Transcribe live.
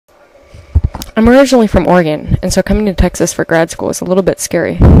I'm originally from Oregon, and so coming to Texas for grad school is a little bit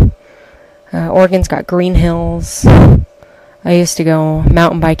scary. Oregon's got green hills. I used to go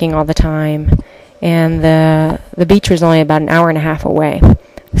mountain biking all the time, and the beach was only about an hour and a half away.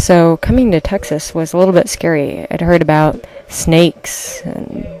 So coming to Texas was a little bit scary. I'd heard about snakes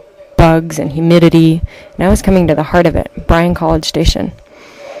and bugs and humidity, and I was coming to the heart of it, Bryan College Station.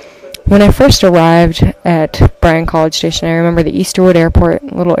 When I first arrived at Bryan College Station, I remember the Easterwood Airport,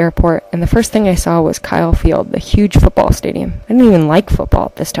 little airport, and the first thing I saw was Kyle Field, the huge football stadium. I didn't even like football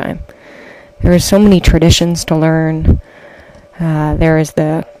at this time. There were so many traditions to learn. There was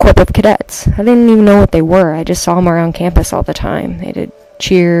the Corps of Cadets. I didn't even know what they were. I just saw them around campus all the time. They did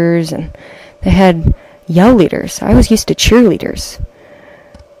cheers, and they had yell leaders. I was used to cheerleaders.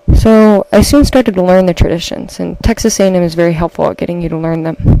 So I soon started to learn the traditions, and Texas A&M is very helpful at getting you to learn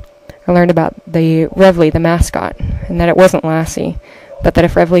them. I learned about the Revly, the mascot, and that it wasn't Lassie, but that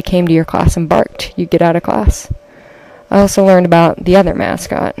if Revly came to your class and barked, you'd get out of class. I also learned about the other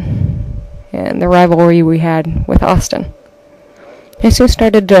mascot and the rivalry we had with Austin. I soon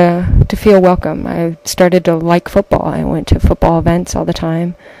started to feel welcome. I started to like football. I went to football events all the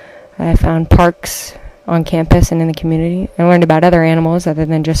time. I found parks on campus and in the community. I learned about other animals other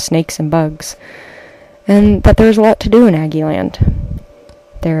than just snakes and bugs, and that there was a lot to do in Aggieland.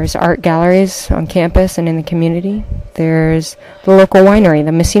 There's art galleries on campus and in the community. There's the local winery, the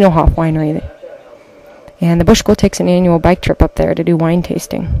Messinohoff Winery. And the Bush School takes an annual bike trip up there to do wine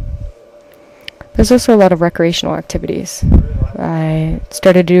tasting. There's also a lot of recreational activities. I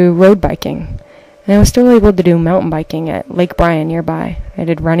started to do road biking, and I was still able to do mountain biking at Lake Bryan nearby. I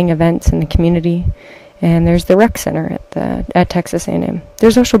did running events in the community, and there's the rec center at Texas A&M.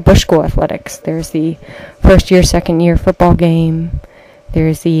 There's also Bush School athletics. There's the first year, second year football game.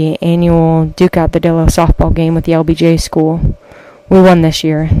 There's the annual Duke Out the Dillo softball game with the LBJ school. We won this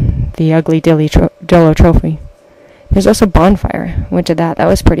year, the Ugly Dillo Trophy. There's also Bonfire. Went to that. That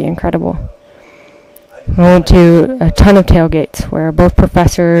was pretty incredible. I went to a ton of tailgates where both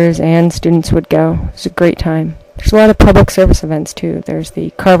professors and students would go. It was a great time. There's a lot of public service events, too. There's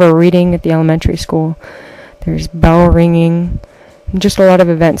the Carver reading at the elementary school. There's bell ringing. And just a lot of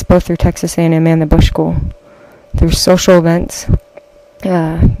events, both through Texas A&M and the Bush School. There's social events. They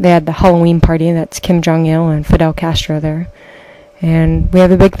had the Halloween party. That's Kim Jong-il and Fidel Castro there. And we have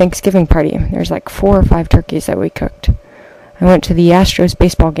a big Thanksgiving party. There's like 4 or 5 turkeys that we cooked. I went to the Astros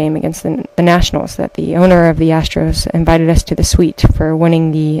baseball game against the Nationals that the owner of the Astros invited us to the suite for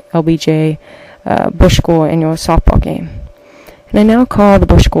winning the LBJ Bush School annual softball game. And I now call the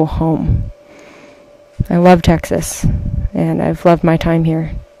Bush School home. I love Texas, and I've loved my time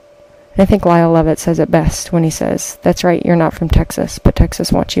here. And I think Lyle Lovett says it best when he says, "That's right, you're not from Texas, but Texas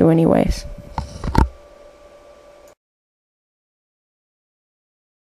wants you anyways."